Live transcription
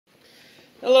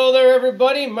Hello there,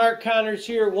 everybody. Mark Connors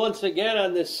here once again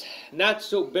on this not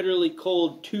so bitterly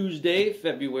cold Tuesday,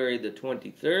 February the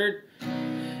 23rd.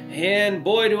 And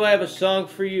boy, do I have a song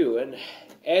for you. And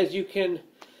as you can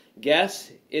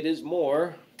guess, it is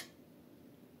more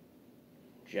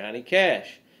Johnny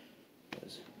Cash.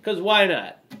 Because why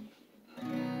not?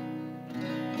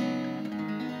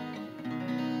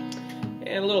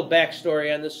 And a little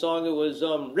backstory on this song. It was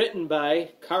written by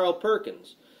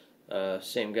Perkins.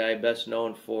 Same guy best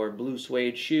known for Blue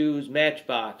Suede Shoes,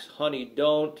 Matchbox, Honey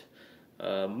Don't,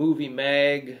 Movie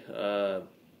Mag.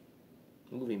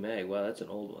 Movie Mag, wow, that's an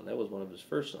old one. That was one of his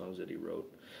first songs that he wrote.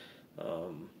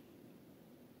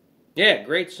 Yeah,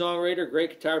 great songwriter,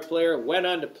 great guitar player. Went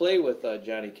on to play with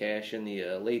Johnny Cash in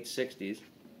the late 60s.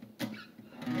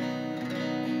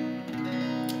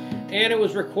 And it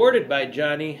was recorded by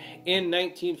Johnny in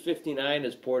 1959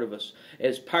 as part of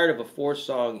a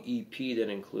 4-song EP that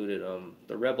included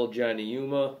The Rebel Johnny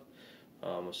Yuma,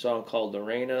 a song called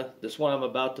Lorena. This one I'm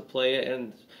about to play,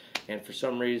 and for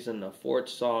some reason a fourth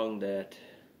song that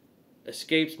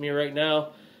escapes me right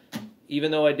now,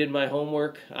 even though I did my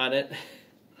homework on it.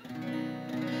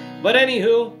 But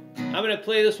anywho, I'm going to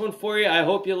play this one for you. I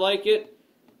hope you like it.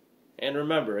 And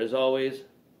remember, as always,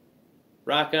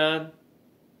 rock on.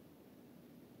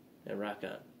 And rock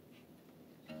on.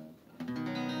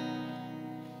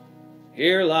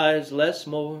 Here lies less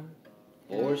more,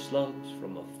 4 slugs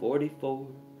from a 44,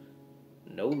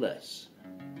 no less,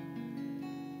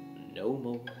 no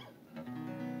more.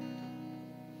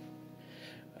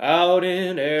 Out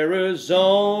in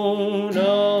Arizona,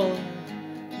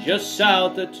 just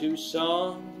south of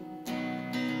Tucson,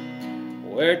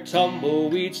 where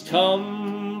tumbleweeds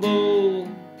tumble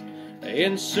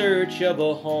in search of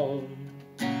a home,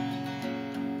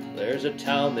 there's a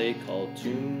town they call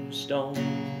Tombstone,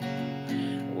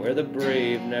 where the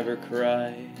brave never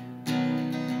cry.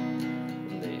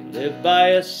 They live by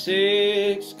a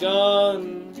 6-gun,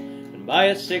 and by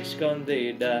a 6-gun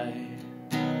they die.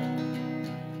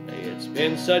 It's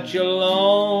been such a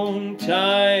long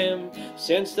time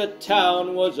since the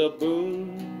town was a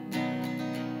boom.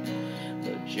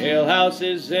 The jailhouse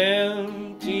is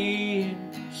empty,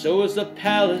 so is the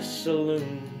palace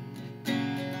saloon.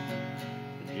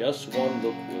 Just one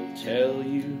look will tell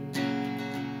you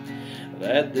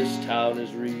that this town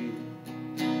is real.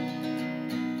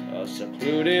 A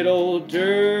secluded old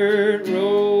dirt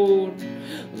road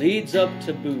leads up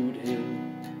to Boot Hill.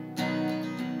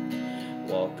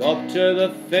 Walk up to the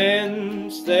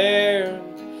fence there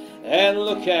and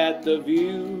look at the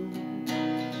view.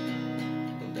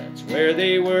 That's where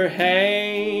they were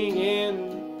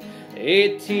hanging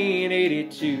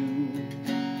 1882.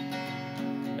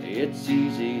 It's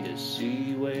easy to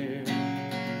see where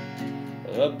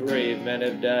a brave men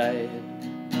have died.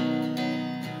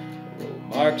 Road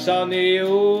marks on the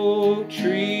oak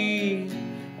tree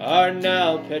are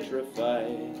now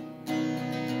petrified.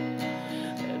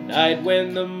 At night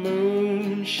when the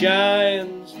moon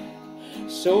shines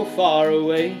so far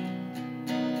away,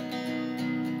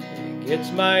 it gets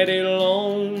mighty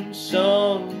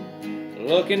lonesome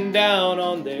looking down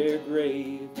on their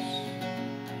graves.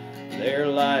 There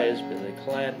lies Billy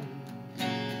Clanton,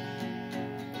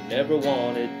 never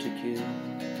wanted to kill,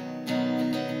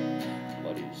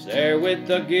 but he's there with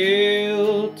the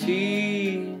guilty,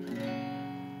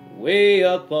 way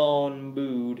up on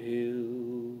Boot Hill.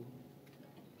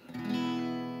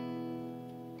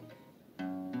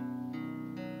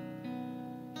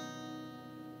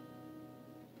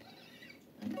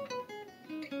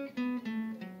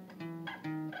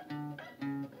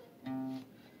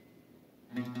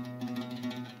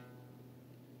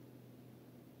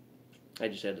 I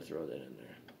just had to throw that in there.